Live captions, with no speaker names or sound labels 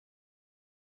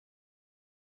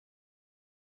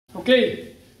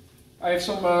Okay, I have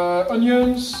some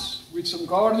onions with some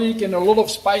garlic and a lot of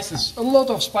spices. A lot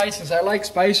of spices. I like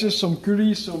spices, some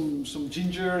curry, some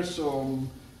ginger, some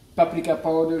paprika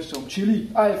powder, some chili.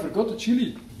 I forgot the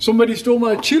chili. Somebody stole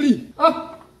my chili.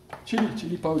 Ah,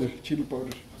 chili powder.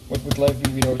 What would life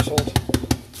be without salt?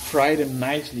 Fry them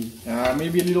nicely.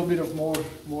 Maybe a little bit of more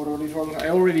olive oil. I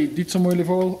already did some olive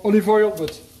oil,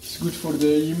 but it's good for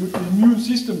the immune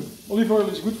system. Olive oil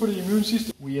is good for the immune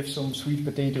system. We have some sweet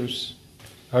potatoes.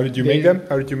 How did you make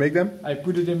them? I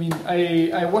put them in.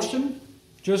 I washed them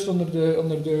just under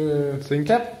the sink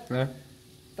tap. Yeah.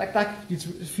 Tack. It's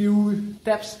a few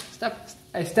taps.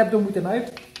 I stab them with a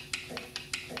knife.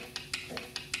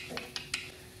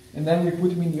 And then we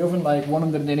put them in the oven like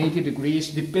 180 degrees,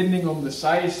 depending on the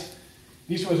size.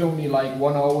 This was only like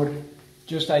 1 hour.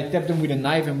 Just I tap them with a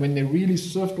knife, and when they're really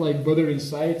soft like butter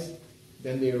inside,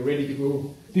 then they're ready to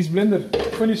go. This blender,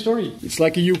 funny story. It's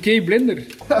like a UK blender.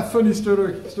 Funny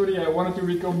story. I wanted to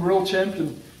become world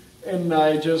champion, and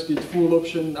I just did full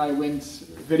option. I went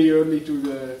very early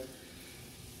to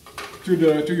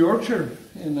Yorkshire,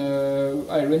 and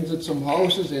I rented some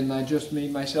houses, and I just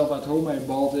made myself at home. I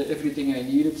bought everything I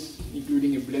needed,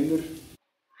 including a blender.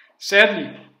 Sadly,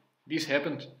 this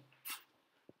happened,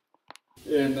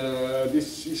 and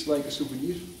this is like a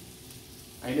souvenir.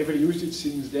 I never used it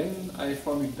since then. I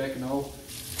found it back now.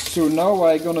 So now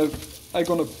I'm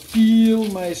gonna peel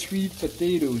my sweet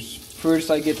potatoes.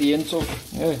 First I get the ends off.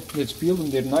 Yeah, let's peel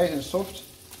them. They're nice and soft,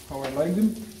 how I like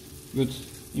them. But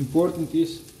important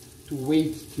is to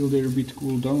wait till they're a bit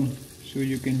cooled down, so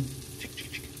you can.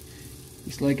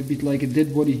 It's like a bit like a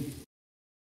dead body.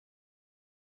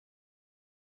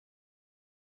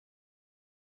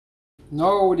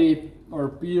 Now they are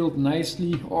peeled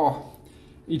nicely. Oh,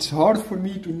 it's hard for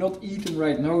me to not eat them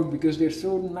right now because they're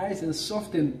so nice and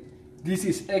soft, and this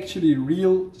is actually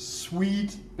real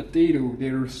sweet potato.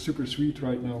 They're super sweet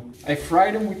right now. I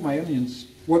fry them with my onions.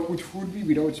 What would food be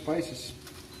without spices?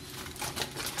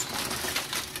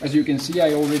 As you can see,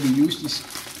 I already used this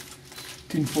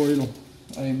tin foil.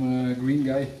 I'm a green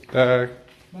guy. Bye.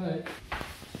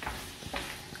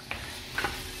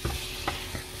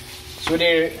 So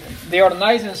they are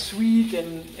nice and sweet,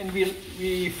 and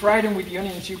we fry them with the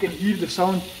onions. You can hear the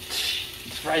sound.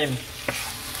 It's frying.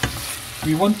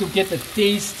 We want to get the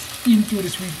taste into the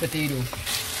sweet potato,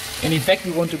 and in fact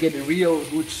we want to get a real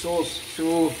good sauce.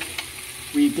 So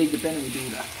we take the pan and we do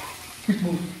that. Quick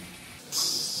move.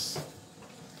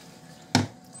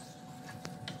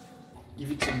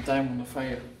 Give it some time on the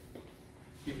fire.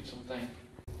 Give it some time.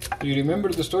 Do you remember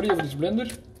the story of this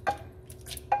blender?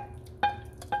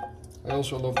 I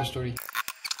also love the story.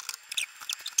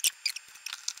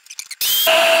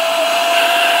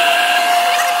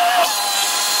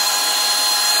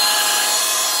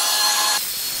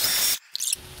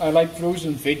 I like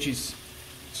frozen veggies.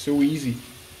 So easy.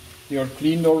 They are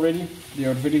cleaned already. They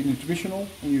are very nutritional,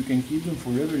 and you can keep them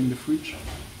forever in the fridge.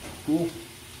 Cool.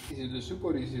 Is it a soup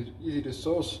or is it a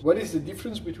sauce? What is the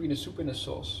difference between a soup and a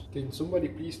sauce? Can somebody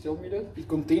please tell me that? It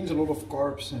contains a lot of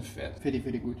carbs and fat. Very,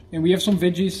 very good. And we have some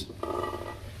veggies.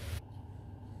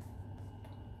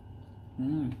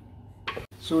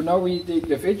 So now we take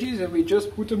the veggies and we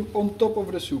just put them on top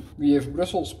of the soup. We have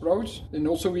Brussels sprouts, and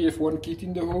also we have one kid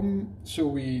in the home, so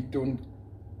we don't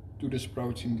do the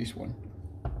sprouts in this one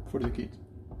for the kid.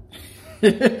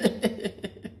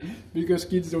 Because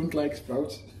kids don't like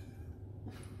sprouts.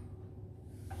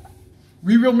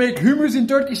 We will make hummus in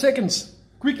 30 seconds.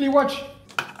 Quickly watch.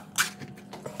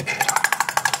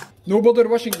 No bother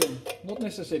washing them. Not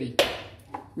necessary.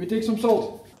 We take some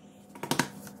salt.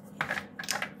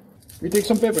 We take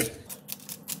some pepper.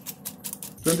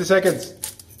 20 seconds.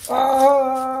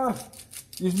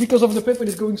 It's because of the pepper,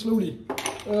 it's going slowly.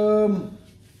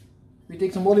 We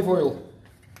take some olive oil.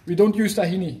 We don't use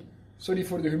tahini. Sorry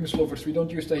for the hummus lovers, we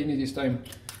don't use tahini this time.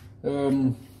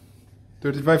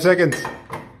 35 seconds.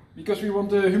 Because we want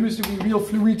the hummus to be real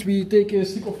fluid, we take a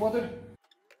stick of water.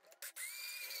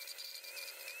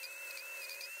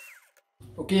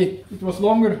 Okay, it was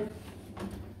longer.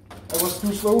 I was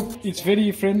too slow. It's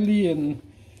very friendly and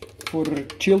for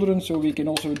children, so we can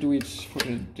also do it for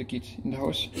the kids in the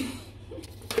house.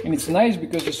 And it's nice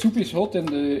because the soup is hot and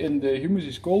the hummus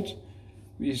is cold.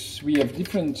 We have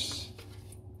different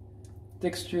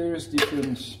textures,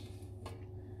 different...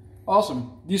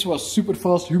 Awesome. This was super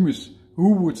fast hummus.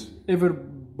 Who would ever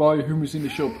buy hummus in the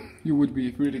shop? You would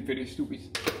be really very stupid.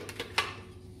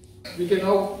 We can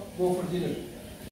now go for dinner.